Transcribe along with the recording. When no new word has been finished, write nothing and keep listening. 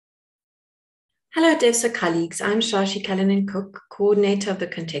Hello, DEFSA colleagues. I'm Shashi Cailin Cook, coordinator of the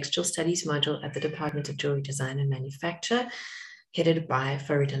Contextual Studies module at the Department of Jewellery Design and Manufacture, headed by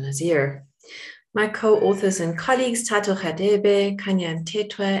Farida Nazir. My co-authors and colleagues, Thato Radebe, Khanya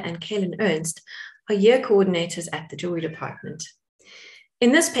Mthethwa, and Cailin Ernst, are year coordinators at the Jewellery Department.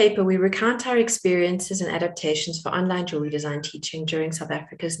 In this paper, we recount our experiences and adaptations for online jewellery design teaching during South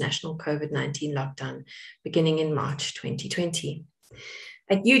Africa's national COVID-19 lockdown, beginning in March 2020.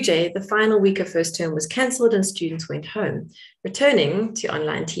 At UJ, the final week of first term was cancelled and students went home, returning to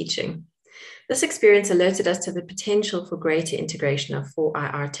online teaching. This experience alerted us to the potential for greater integration of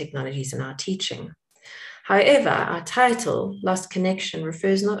 4IR technologies in our teaching. However, our title, Lost Connection,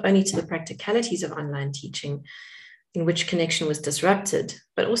 refers not only to the practicalities of online teaching, in which connection was disrupted,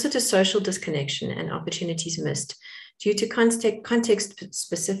 but also to social disconnection and opportunities missed due to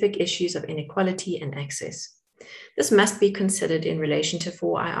context-specific issues of inequality and access. This must be considered in relation to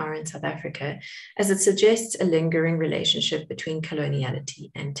 4IR in South Africa, as it suggests a lingering relationship between coloniality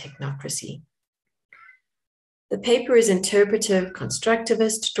and technocracy. The paper is interpretive,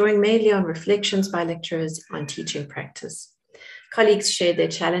 constructivist, drawing mainly on reflections by lecturers on teaching practice. Colleagues shared their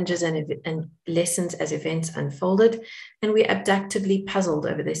challenges and lessons as events unfolded, and we abductively puzzled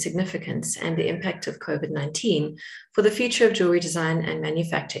over their significance and the impact of COVID-19 for the future of jewelry design and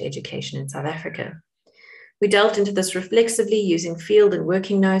manufacture education in South Africa. We delved into this reflexively using field and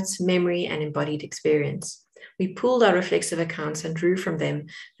working notes, memory, and embodied experience. We pooled our reflexive accounts and drew from them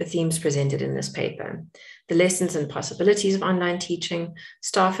the themes presented in this paper: the lessons and possibilities of online teaching,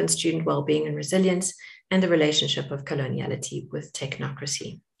 staff and student well-being and resilience, and the relationship of coloniality with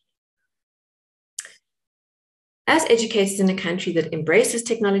technocracy. As educators in a country that embraces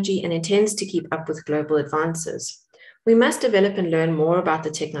technology and intends to keep up with global advances, we must develop and learn more about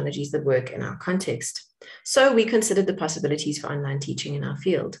the technologies that work in our context. So we considered the possibilities for online teaching in our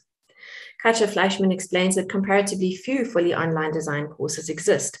field. Katja Fleischman explains that comparatively few fully online design courses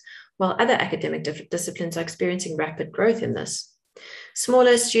exist, while other academic disciplines are experiencing rapid growth in this.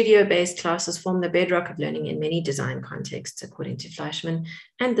 Smaller studio-based classes form the bedrock of learning in many design contexts, according to Fleischman,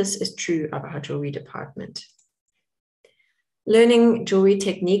 and this is true of our jewelry department. Learning jewelry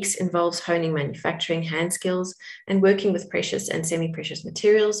techniques involves honing manufacturing hand skills and working with precious and semi-precious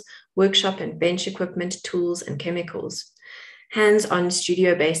materials, workshop and bench equipment, tools, and chemicals. Hands-on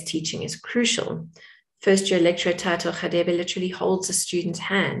studio-based teaching is crucial. First-year lecturer Thato Radebe literally holds a student's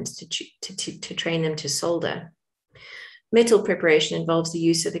hand to train them to solder. Metal preparation involves the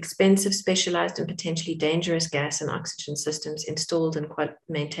use of expensive, specialized, and potentially dangerous gas and oxygen systems installed and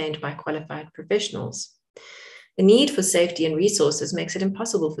maintained by qualified professionals. The need for safety and resources makes it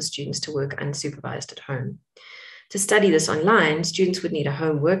impossible for students to work unsupervised at home. To study this online, students would need a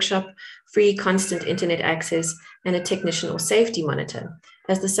home workshop, free constant internet access, and a technician or safety monitor,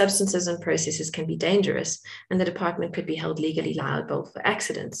 as the substances and processes can be dangerous, and the department could be held legally liable for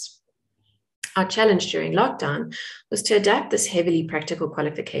accidents. Our challenge during lockdown was to adapt this heavily practical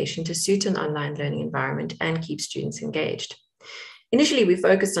qualification to suit an online learning environment and keep students engaged. Initially, we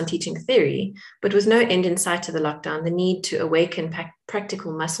focused on teaching theory, but with no end in sight to the lockdown, the need to awaken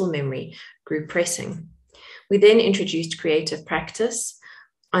practical muscle memory grew pressing. We then introduced creative practice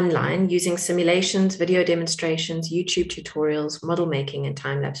online using simulations, video demonstrations, YouTube tutorials, model making, and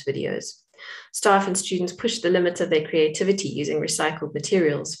time-lapse videos. Staff and students pushed the limits of their creativity using recycled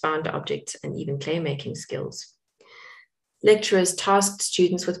materials, found objects, and even clay-making skills. Lecturers tasked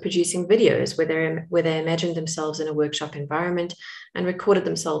students with producing videos where they imagined themselves in a workshop environment and recorded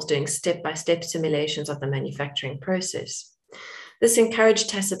themselves doing step-by-step simulations of the manufacturing process. This encouraged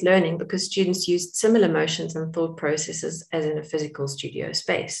tacit learning because students used similar motions and thought processes as in a physical studio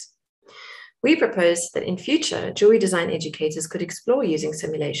space. We proposed that in future, jewelry design educators could explore using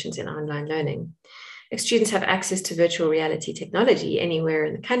simulations in online learning. If students have access to virtual reality technology anywhere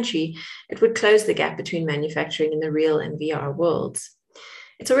in the country, it would close the gap between manufacturing in the real and VR worlds.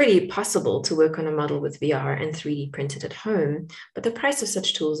 It's already possible to work on a model with VR and 3D printed at home, but the price of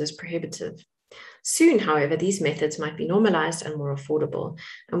such tools is prohibitive. Soon, however, these methods might be normalized and more affordable,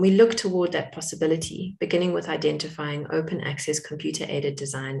 and we look toward that possibility, beginning with identifying open access computer-aided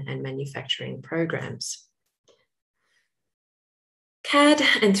design and manufacturing programs. CAD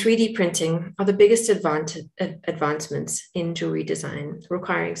and 3D printing are the biggest advancements in jewelry design,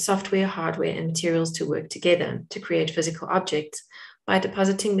 requiring software, hardware, and materials to work together to create physical objects by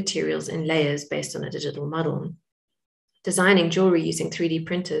depositing materials in layers based on a digital model. Designing jewelry using 3D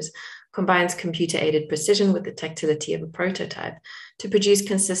printers combines computer-aided precision with the tactility of a prototype to produce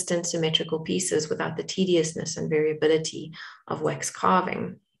consistent, symmetrical pieces without the tediousness and variability of wax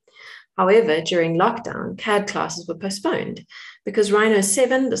carving. However, during lockdown, CAD classes were postponed because Rhino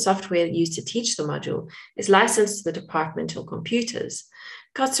 7, the software used to teach the module, is licensed to the departmental computers.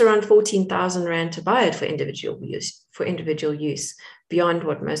 It costs around 14,000 Rand to buy it for individual use, beyond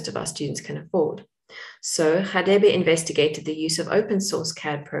what most of our students can afford. So Radebe investigated the use of open source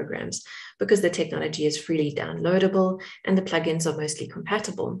CAD programs because the technology is freely downloadable and the plugins are mostly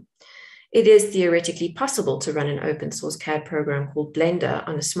compatible. It is theoretically possible to run an open source CAD program called Blender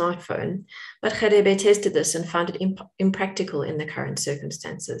on a smartphone, but Radebe tested this and found it impractical in the current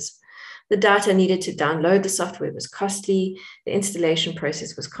circumstances. The data needed to download the software was costly, the installation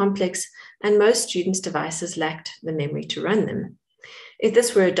process was complex, and most students' devices lacked the memory to run them. If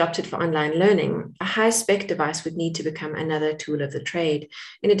this were adopted for online learning, a high-spec device would need to become another tool of the trade,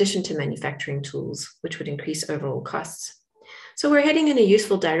 in addition to manufacturing tools, which would increase overall costs. So we're heading in a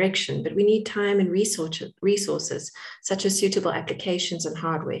useful direction, but we need time and resources, such as suitable applications and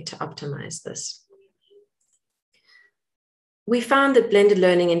hardware to optimize this. We found that blended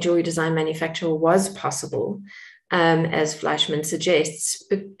learning in jewelry design manufacture was possible, as Fleischman suggests,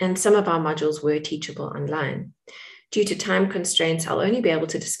 and some of our modules were teachable online. Due to time constraints, I'll only be able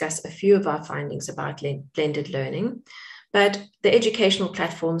to discuss a few of our findings about blended learning, but the educational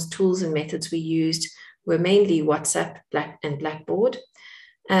platforms, tools, and methods we used were mainly WhatsApp and Blackboard.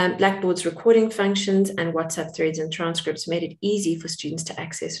 Blackboard's recording functions and WhatsApp threads and transcripts made it easy for students to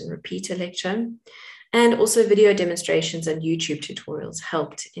access and repeat a lecture. And also video demonstrations and YouTube tutorials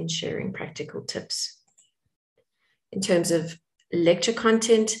helped in sharing practical tips. In terms of lecture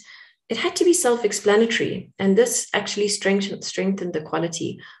content, it had to be self-explanatory, and this actually strengthened the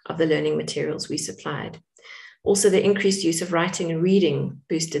quality of the learning materials we supplied. Also, the increased use of writing and reading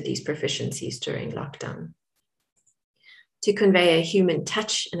boosted these proficiencies during lockdown. To convey a human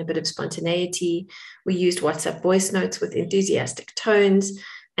touch and a bit of spontaneity, we used WhatsApp voice notes with enthusiastic tones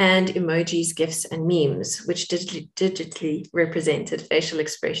and emojis, GIFs, and memes, which digitally represented facial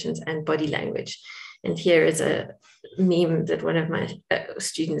expressions and body language. And here is a meme that one of my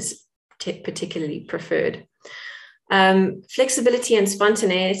students particularly preferred. Flexibility and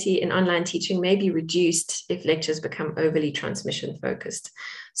spontaneity in online teaching may be reduced if lectures become overly transmission focused.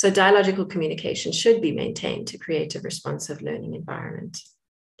 So dialogical communication should be maintained to create a responsive learning environment.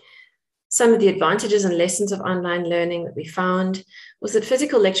 Some of the advantages and lessons of online learning that we found was that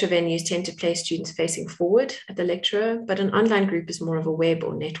physical lecture venues tend to place students facing forward at the lecturer, but an online group is more of a web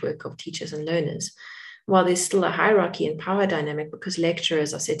or network of teachers and learners. While there's still a hierarchy and power dynamic because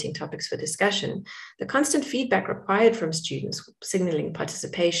lecturers are setting topics for discussion, the constant feedback required from students signaling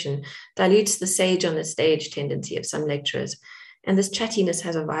participation dilutes the sage on the stage tendency of some lecturers, and this chattiness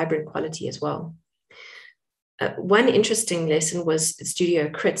has a vibrant quality as well. One interesting lesson was studio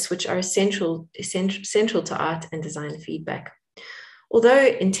crits, which are essential to art and design feedback. Although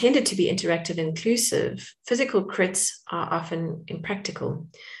intended to be interactive and inclusive, physical crits are often impractical.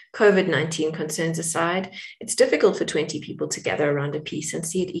 COVID-19 concerns aside, it's difficult for 20 people to gather around a piece and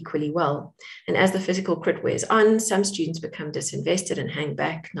see it equally well. And as the physical crit wears on, some students become disinvested and hang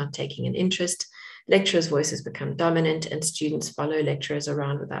back, not taking an interest. Lecturers' voices become dominant and students follow lecturers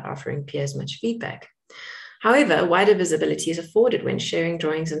around without offering peers much feedback. However, wider visibility is afforded when sharing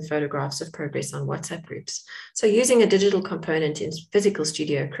drawings and photographs of progress on WhatsApp groups. So using a digital component in physical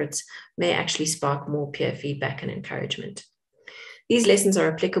studio crits may actually spark more peer feedback and encouragement. These lessons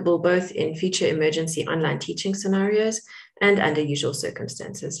are applicable both in future emergency online teaching scenarios and under usual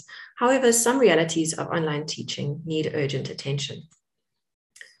circumstances. However, some realities of online teaching need urgent attention.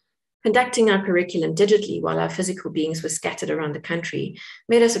 Conducting our curriculum digitally while our physical beings were scattered around the country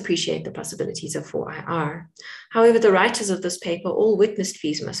made us appreciate the possibilities of 4IR. However, the writers of this paper all witnessed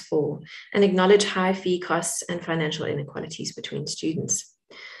fees must fall and acknowledge high fee costs and financial inequalities between students.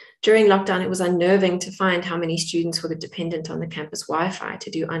 During lockdown, it was unnerving to find how many students were dependent on the campus Wi-Fi to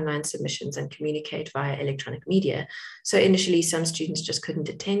do online submissions and communicate via electronic media. So initially, some students just couldn't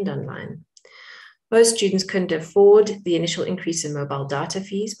attend online. Most students couldn't afford the initial increase in mobile data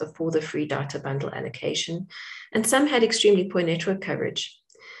fees before the free data bundle allocation, and some had extremely poor network coverage.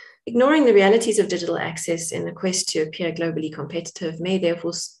 Ignoring the realities of digital access in the quest to appear globally competitive may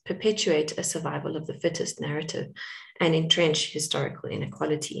therefore perpetuate a survival of the fittest narrative and entrench historical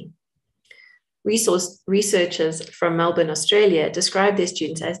inequality. Researchers from Melbourne, Australia, describe their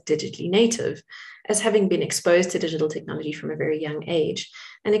students as digitally native, as having been exposed to digital technology from a very young age,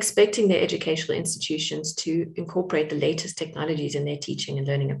 and expecting their educational institutions to incorporate the latest technologies in their teaching and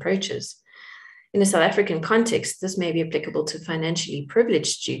learning approaches. In a South African context, this may be applicable to financially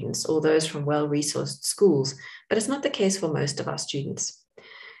privileged students or those from well-resourced schools, but it's not the case for most of our students.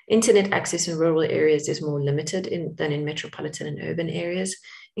 Internet access in rural areas is more limited than in metropolitan and urban areas.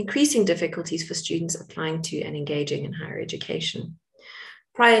 increasing difficulties for students applying to and engaging in higher education.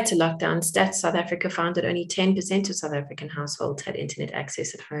 Prior to lockdown, Stats South Africa found that only 10% of South African households had internet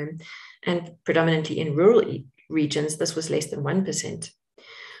access at home, and predominantly in rural regions, this was less than 1%.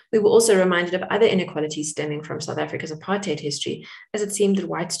 We were also reminded of other inequalities stemming from South Africa's apartheid history, as it seemed that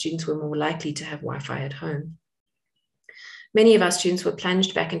white students were more likely to have Wi-Fi at home. Many of our students were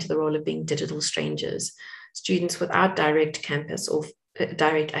plunged back into the role of being digital strangers, students without direct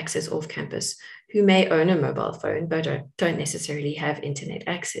access off campus, who may own a mobile phone but don't necessarily have internet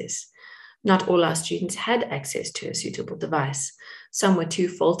access. Not all our students had access to a suitable device. Some were too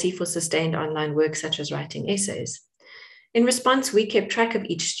faulty for sustained online work, such as writing essays. In response, we kept track of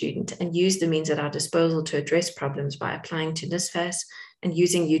each student and used the means at our disposal to address problems by applying to NSFAS and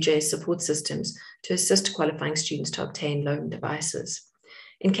using UJ's support systems to assist qualifying students to obtain loan devices.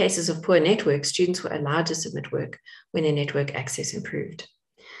 In cases of poor network, students were allowed to submit work when their network access improved.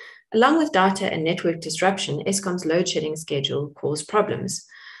 Along with data and network disruption, Eskom's load shedding schedule caused problems.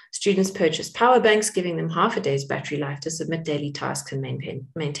 Students purchased power banks, giving them half a day's battery life to submit daily tasks and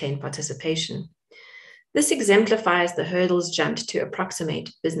maintain participation. This exemplifies the hurdles jumped to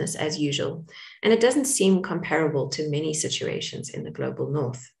approximate business as usual, and it doesn't seem comparable to many situations in the global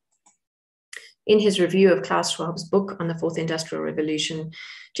north. In his review of Klaus Schwab's book on the Fourth Industrial Revolution,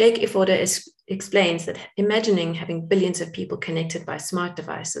 Jake Iforde explains that imagining having billions of people connected by smart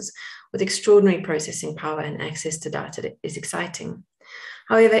devices with extraordinary processing power and access to data is exciting.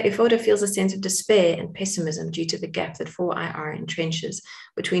 However, Iforde feels a sense of despair and pessimism due to the gap that 4IR entrenches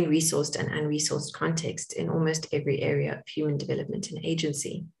between resourced and unresourced context in almost every area of human development and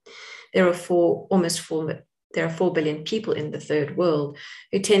agency. There are 4 billion people in the third world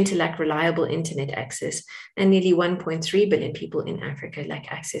who tend to lack reliable internet access, and nearly 1.3 billion people in Africa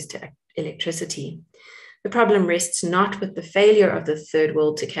lack access to electricity. The problem rests not with the failure of the third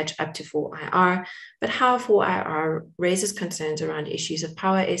world to catch up to 4IR, but how 4IR raises concerns around issues of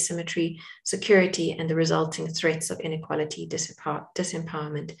power asymmetry, security, and the resulting threats of inequality,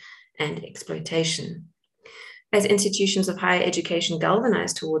 disempowerment, and exploitation. As institutions of higher education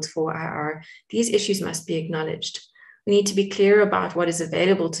galvanize towards 4IR, these issues must be acknowledged. We need to be clear about what is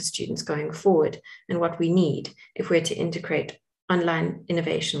available to students going forward and what we need if we're to integrate online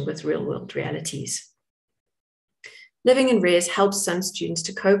innovation with real-world realities. Living in RES helps some students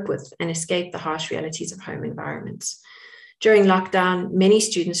to cope with and escape the harsh realities of home environments. During lockdown, many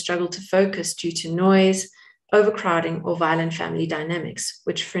students struggled to focus due to noise, overcrowding, or violent family dynamics,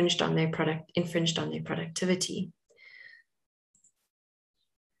 which infringed on their productivity.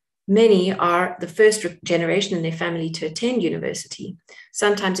 Many are the first generation in their family to attend university,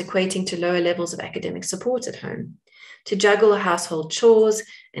 sometimes equating to lower levels of academic support at home. To juggle household chores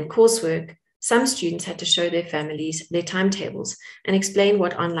and coursework, some students had to show their families their timetables and explain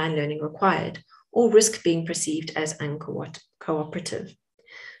what online learning required, or risk being perceived as uncooperative.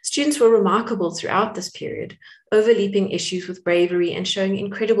 Students were remarkable throughout this period, overleaping issues with bravery and showing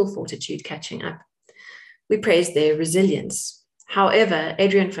incredible fortitude catching up. We praised their resilience. However,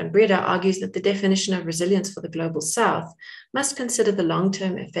 Adrian van Breda argues that the definition of resilience for the Global South must consider the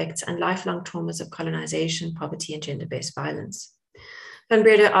long-term effects and lifelong traumas of colonization, poverty, and gender-based violence. Van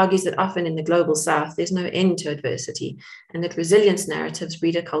Breda argues that often in the Global South, there's no end to adversity, and that resilience narratives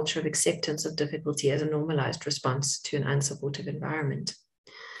breed a culture of acceptance of difficulty as a normalized response to an unsupportive environment.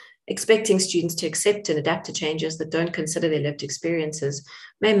 Expecting students to accept and adapt to changes that don't consider their lived experiences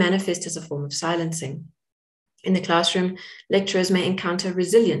may manifest as a form of silencing. In the classroom, lecturers may encounter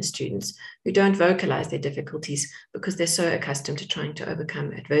resilient students who don't vocalize their difficulties because they're so accustomed to trying to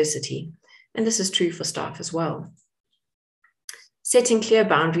overcome adversity. And this is true for staff as well. Setting clear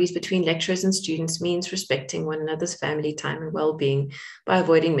boundaries between lecturers and students means respecting one another's family time and well-being by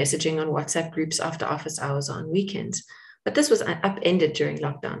avoiding messaging on WhatsApp groups after office hours or on weekends. But this was upended during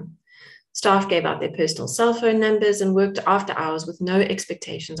lockdown. Staff gave out their personal cell phone numbers and worked after hours with no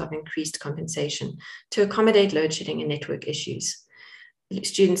expectations of increased compensation to accommodate load shedding and network issues.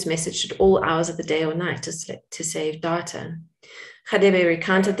 Students messaged at all hours of the day or night to save data. Radebe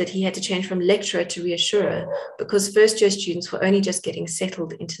recounted that he had to change from lecturer to reassurer because first-year students were only just getting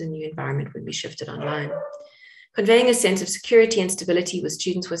settled into the new environment when we shifted online. Conveying a sense of security and stability with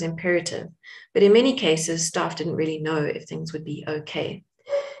students was imperative, but in many cases, staff didn't really know if things would be okay.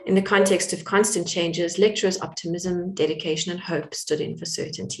 In the context of constant changes, lecturers' optimism, dedication, and hope stood in for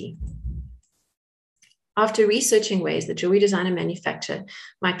certainty. After researching ways that jewelry design and manufacture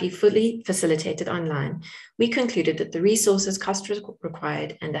might be fully facilitated online, we concluded that the resources, cost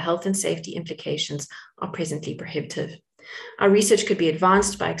required, and the health and safety implications are presently prohibitive. Our research could be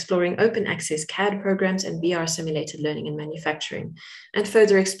advanced by exploring open access CAD programs and VR simulated learning in manufacturing, and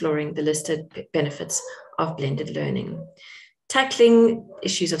further exploring the listed benefits of blended learning. Tackling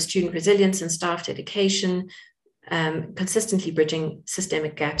issues of student resilience and staff dedication, consistently bridging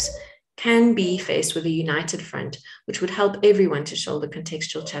systemic gaps, can be faced with a united front, which would help everyone to shoulder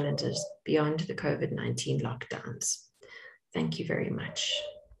contextual challenges beyond the COVID-19 lockdowns. Thank you very much.